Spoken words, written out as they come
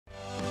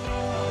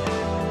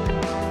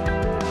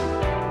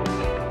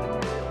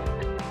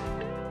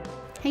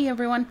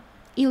everyone,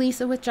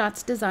 Elisa with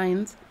JOTZD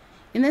Designs.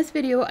 In this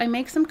video, I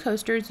make some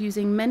coasters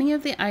using many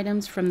of the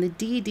items from the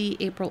DD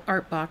April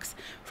art box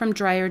from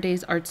Dryer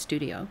Days Art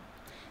Studio.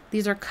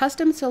 These are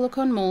custom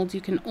silicone molds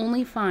you can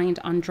only find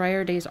on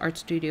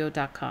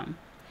dryerdaysartstudio.com.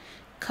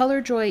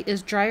 Color Joy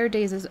is Dryer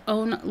Days'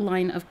 own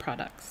line of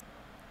products.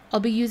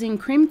 I'll be using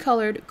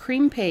cream-colored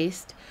cream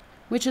paste,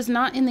 which is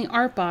not in the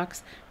art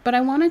box, but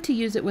I wanted to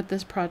use it with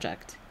this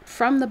project.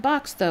 From the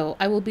box, though,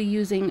 I will be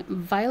using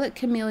Violet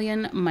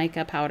Chameleon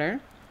mica powder,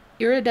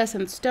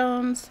 iridescent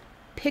stones,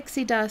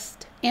 pixie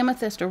dust,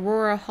 amethyst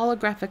aurora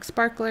holographic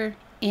sparkler,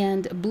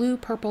 and blue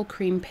purple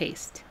cream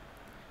paste.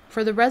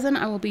 For the resin,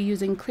 I will be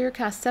using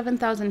Clearcast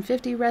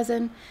 7050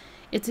 resin.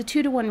 It's a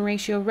 2-to-1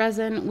 ratio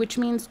resin, which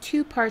means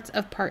 2 parts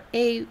of part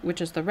A,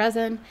 which is the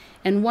resin,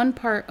 and 1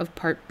 part of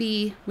part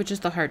B, which is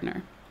the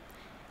hardener.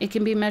 It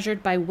can be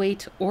measured by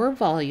weight or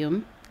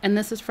volume, and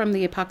this is from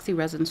the Epoxy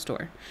resin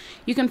store.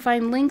 You can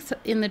find links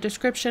in the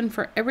description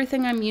for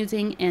everything I'm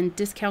using and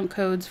discount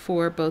codes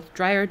for both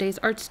Dryer Days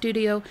Art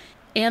Studio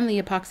and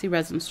the Epoxy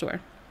resin store.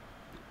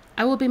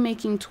 I will be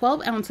making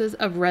 12 ounces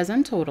of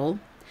resin total.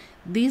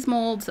 These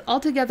molds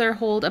altogether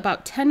hold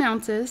about 10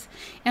 ounces,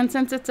 and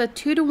since it's a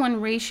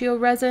 2-to-1 ratio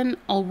resin,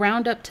 I'll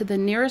round up to the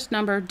nearest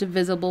number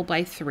divisible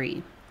by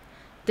 3.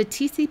 The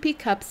TCP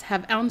cups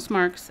have ounce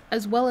marks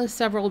as well as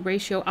several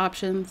ratio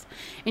options,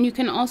 and you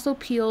can also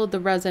peel the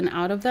resin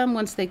out of them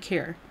once they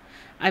cure.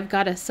 I've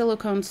got a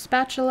silicone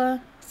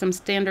spatula, some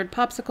standard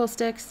popsicle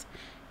sticks,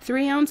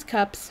 3-ounce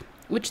cups,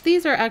 which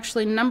these are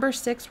actually number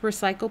 6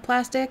 recycle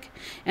plastic,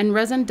 and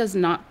resin does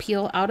not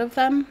peel out of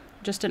them,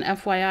 just an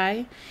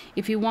FYI.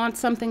 If you want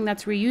something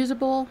that's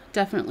reusable,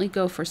 definitely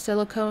go for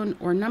silicone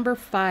or number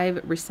 5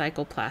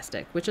 recycle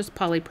plastic, which is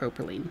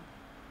polypropylene.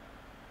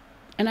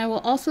 And I will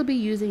also be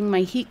using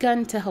my heat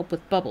gun to help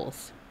with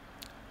bubbles.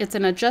 It's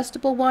an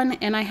adjustable one,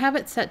 and I have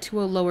it set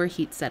to a lower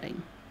heat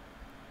setting.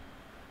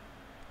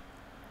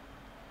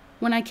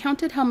 When I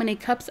counted how many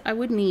cups I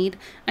would need,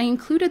 I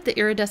included the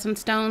iridescent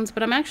stones,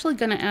 but I'm actually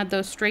going to add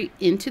those straight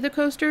into the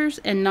coasters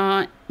and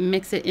not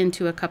mix it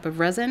into a cup of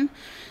resin.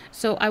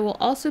 So I will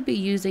also be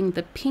using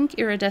the pink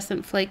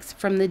iridescent flakes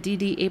from the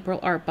DD April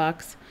art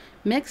box,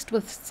 mixed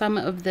with some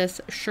of this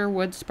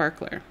Sherwood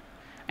sparkler.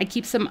 I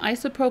keep some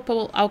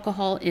isopropyl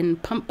alcohol in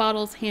pump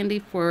bottles handy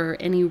for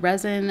any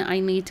resin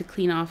I need to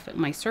clean off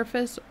my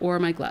surface or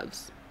my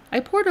gloves. I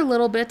poured a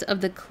little bit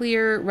of the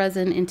clear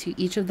resin into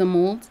each of the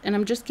molds, and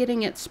I'm just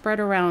getting it spread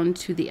around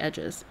to the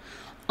edges.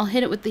 I'll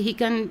hit it with the heat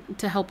gun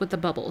to help with the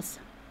bubbles.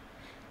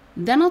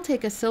 Then I'll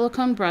take a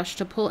silicone brush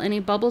to pull any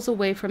bubbles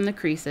away from the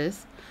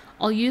creases.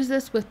 I'll use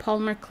this with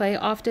polymer clay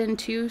often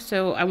too,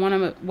 so I want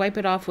to wipe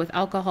it off with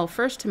alcohol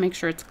first to make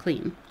sure it's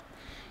clean.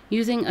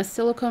 Using a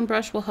silicone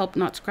brush will help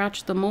not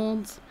scratch the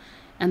molds,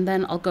 and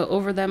then I'll go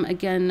over them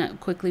again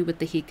quickly with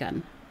the heat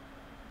gun.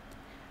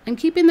 I'm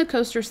keeping the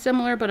coaster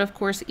similar, but of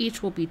course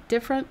each will be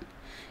different.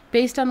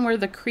 Based on where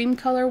the cream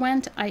color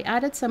went, I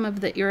added some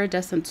of the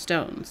iridescent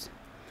stones.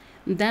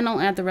 Then I'll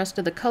add the rest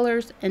of the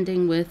colors,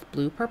 ending with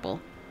blue-purple.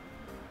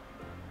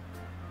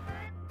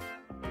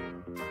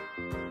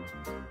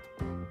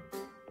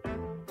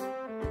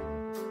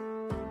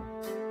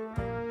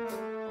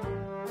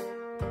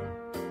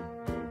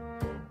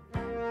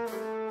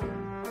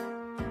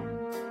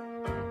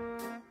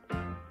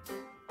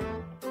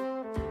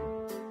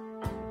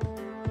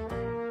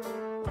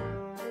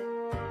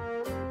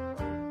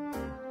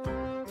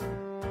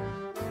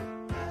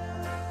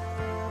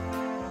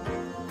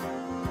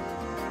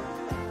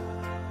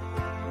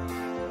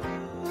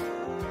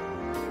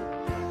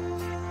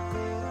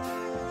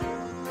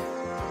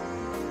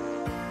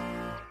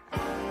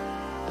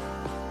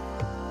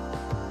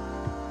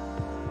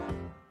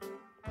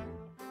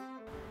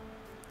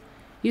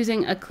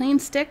 Using a clean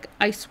stick,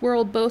 I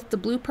swirl both the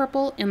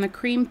blue-purple and the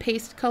cream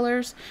paste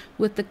colors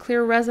with the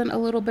clear resin a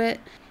little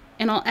bit,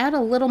 and I'll add a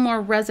little more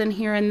resin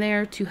here and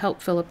there to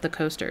help fill up the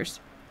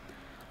coasters.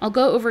 I'll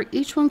go over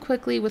each one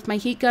quickly with my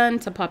heat gun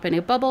to pop any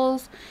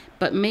bubbles,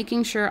 but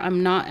making sure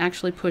I'm not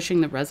actually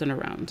pushing the resin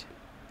around.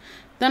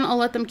 Then I'll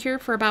let them cure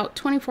for about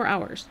 24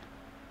 hours.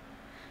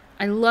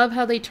 I love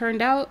how they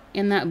turned out,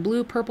 and that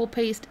blue-purple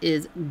paste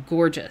is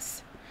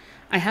gorgeous.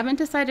 I haven't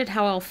decided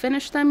how I'll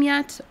finish them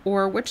yet,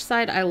 or which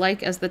side I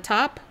like as the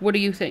top. What do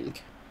you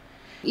think?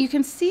 You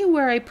can see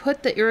where I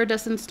put the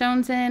iridescent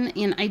stones in,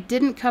 and I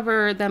didn't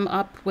cover them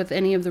up with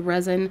any of the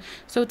resin,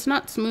 so it's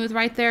not smooth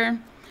right there.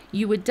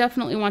 You would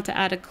definitely want to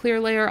add a clear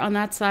layer on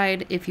that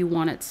side if you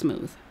want it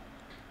smooth.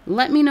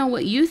 Let me know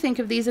what you think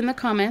of these in the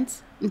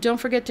comments. Don't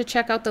forget to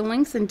check out the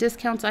links and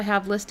discounts I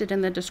have listed in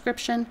the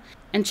description,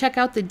 and check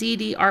out the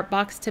DD art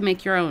box to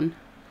make your own.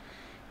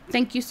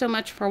 Thank you so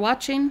much for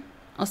watching.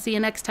 I'll see you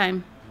next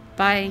time.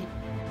 Bye.